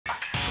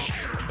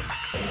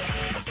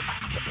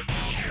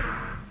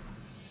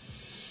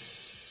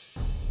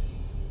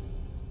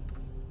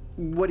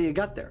What do you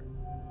got there?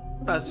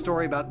 A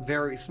story about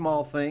very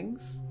small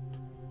things?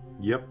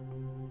 Yep.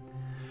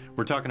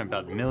 We're talking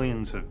about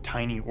millions of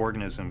tiny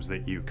organisms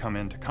that you come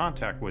into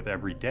contact with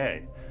every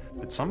day,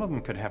 but some of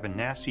them could have a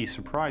nasty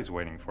surprise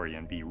waiting for you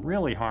and be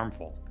really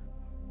harmful.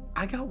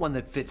 I got one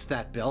that fits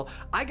that bill.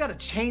 I got a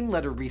chain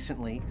letter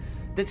recently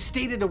that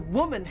stated a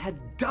woman had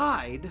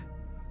died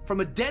from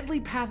a deadly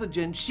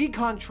pathogen she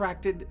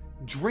contracted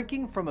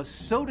drinking from a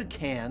soda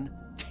can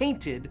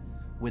tainted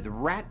with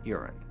rat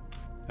urine.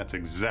 That's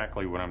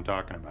exactly what I'm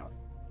talking about.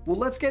 Well,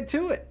 let's get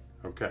to it.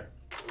 Okay.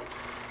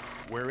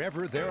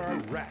 Wherever there are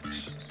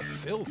rats,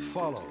 filth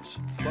follows.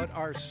 But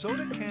are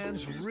soda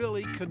cans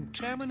really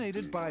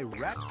contaminated by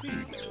rat pee?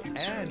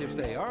 And if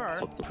they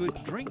are,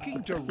 could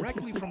drinking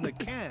directly from the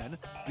can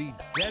be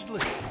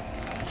deadly?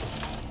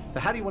 So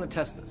how do you want to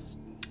test this?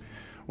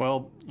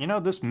 Well, you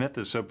know, this myth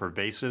is so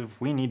pervasive,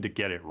 we need to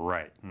get it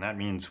right. And that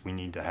means we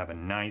need to have a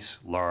nice,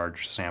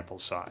 large sample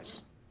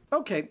size.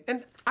 Okay,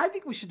 and I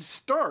think we should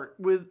start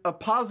with a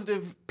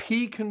positive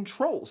pee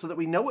control so that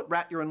we know what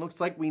rat urine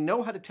looks like, we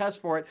know how to test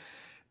for it,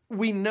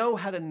 we know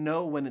how to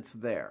know when it's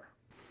there.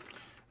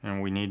 And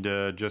we need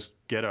to just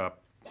get a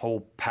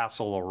whole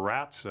passel of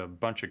rats, a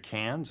bunch of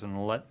cans,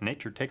 and let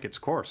nature take its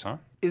course, huh?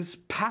 Is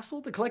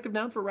passel the collective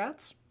noun for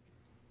rats?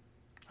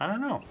 I don't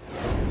know.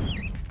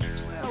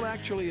 Well,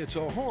 actually, it's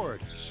a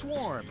horde,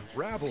 swarm,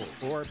 rabble,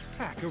 or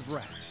pack of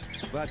rats.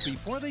 But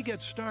before they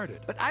get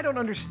started... But I don't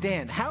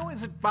understand. How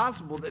is it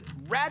possible that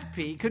rat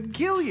pee could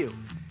kill you?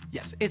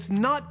 Yes, it's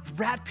not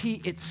rat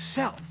pee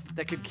itself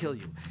that could kill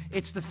you.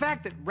 It's the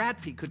fact that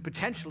rat pee could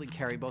potentially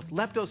carry both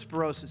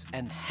leptospirosis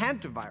and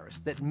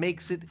hantavirus that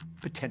makes it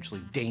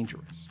potentially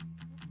dangerous.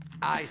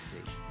 I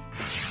see.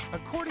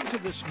 According to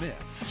this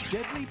myth,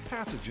 deadly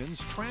pathogens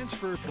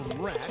transfer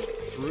from rat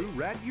through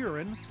rat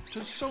urine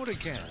to soda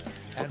can,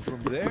 and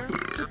from there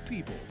to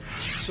people.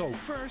 So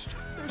first,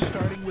 they're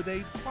starting with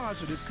a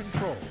positive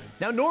control.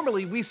 Now,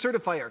 normally we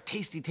certify our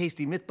tasty,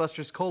 tasty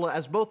MythBusters Cola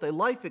as both a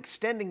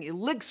life-extending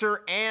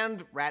elixir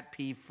and rat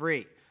pee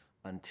free.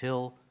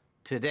 Until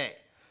today.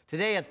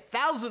 Today,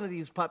 1,000 of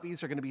these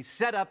puppies are going to be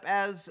set up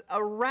as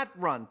a rat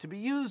run to be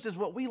used as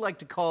what we like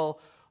to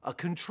call a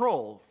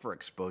control for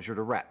exposure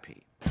to rat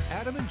pee.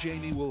 Adam and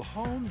Jamie will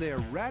hone their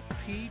rat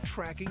pee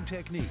tracking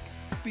technique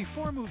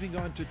before moving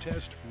on to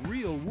test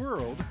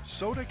real-world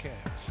soda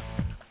cans.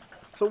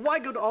 So why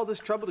go to all this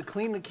trouble to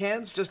clean the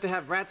cans just to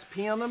have rats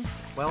pee on them?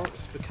 Well,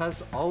 it's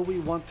because all we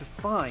want to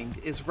find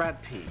is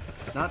rat pee,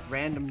 not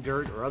random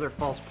dirt or other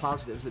false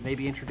positives that may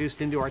be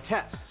introduced into our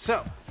test.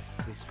 So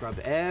we scrub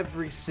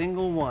every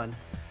single one.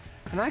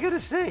 And I gotta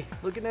say,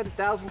 looking at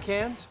 1,000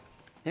 cans,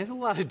 there's a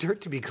lot of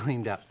dirt to be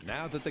cleaned up.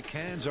 Now that the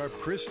cans are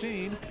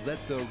pristine, let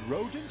the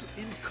rodent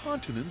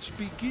incontinence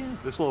begin.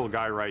 This little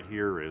guy right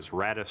here is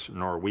Rattus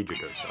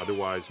norvegicus,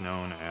 otherwise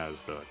known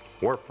as the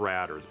wharf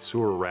rat or the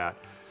sewer rat,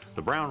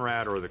 the brown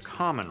rat or the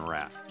common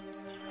rat.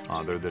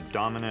 They're the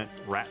dominant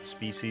rat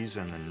species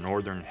in the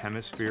northern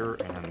hemisphere,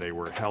 and they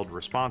were held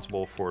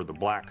responsible for the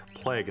Black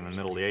Plague in the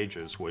Middle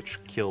Ages, which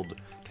killed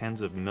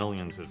tens of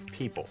millions of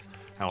people.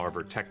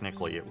 However,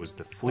 technically it was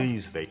the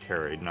fleas they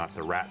carried, not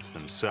the rats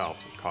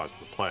themselves, that caused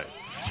the plague.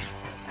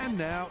 And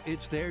now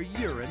it's their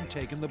urine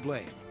taking the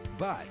blame.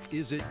 But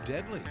is it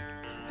deadly?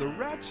 The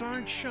rats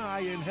aren't shy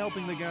in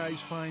helping the guys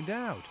find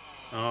out.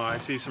 Oh, I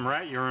see some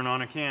rat urine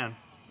on a can.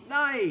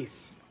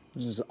 Nice!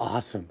 This is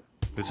awesome.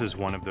 This is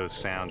one of those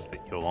sounds that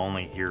you'll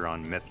only hear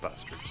on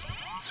MythBusters.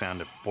 The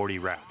sound of 40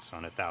 rats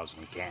on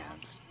 1,000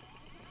 cans.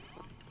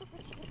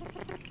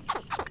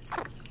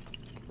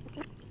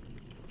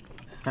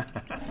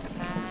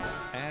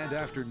 And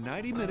after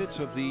 90 minutes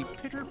of the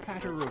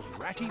pitter-patter of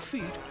ratty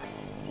feet...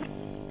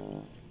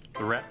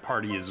 The rat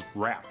party is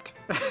wrapped.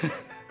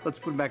 Let's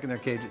put them back in their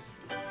cages.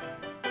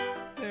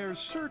 There's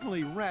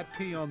certainly rat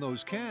pee on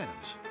those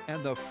cans.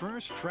 And the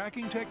first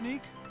tracking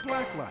technique?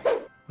 Blacklight.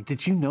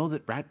 Did you know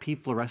that rat pee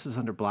fluoresces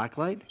under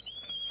blacklight?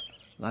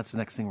 Well, that's the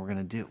next thing we're going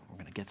to do. We're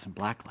going to get some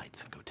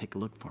blacklights and go take a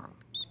look for them.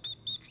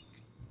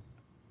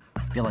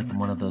 I feel like I'm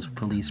one of those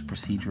police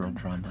procedural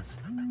dramas.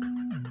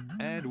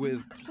 And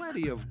with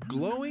plenty of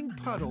glowing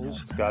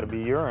puddles... It's got to be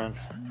urine.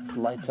 It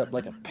lights up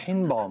like a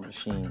pinball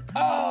machine.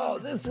 Oh,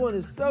 this one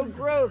is so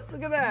gross.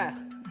 Look at that.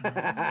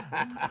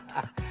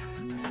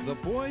 The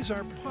boys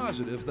are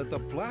positive that the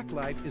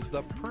blacklight is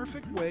the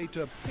perfect way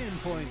to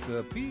pinpoint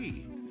the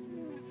pee.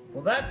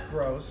 Well, that's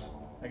gross.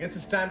 I guess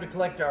it's time to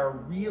collect our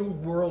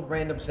real-world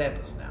random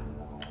samples now.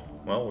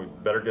 Well, we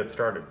better get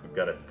started. We've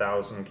got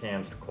 1,000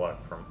 cans to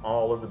collect from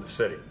all over the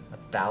city.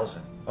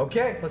 1,000.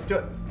 Okay, let's do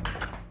it.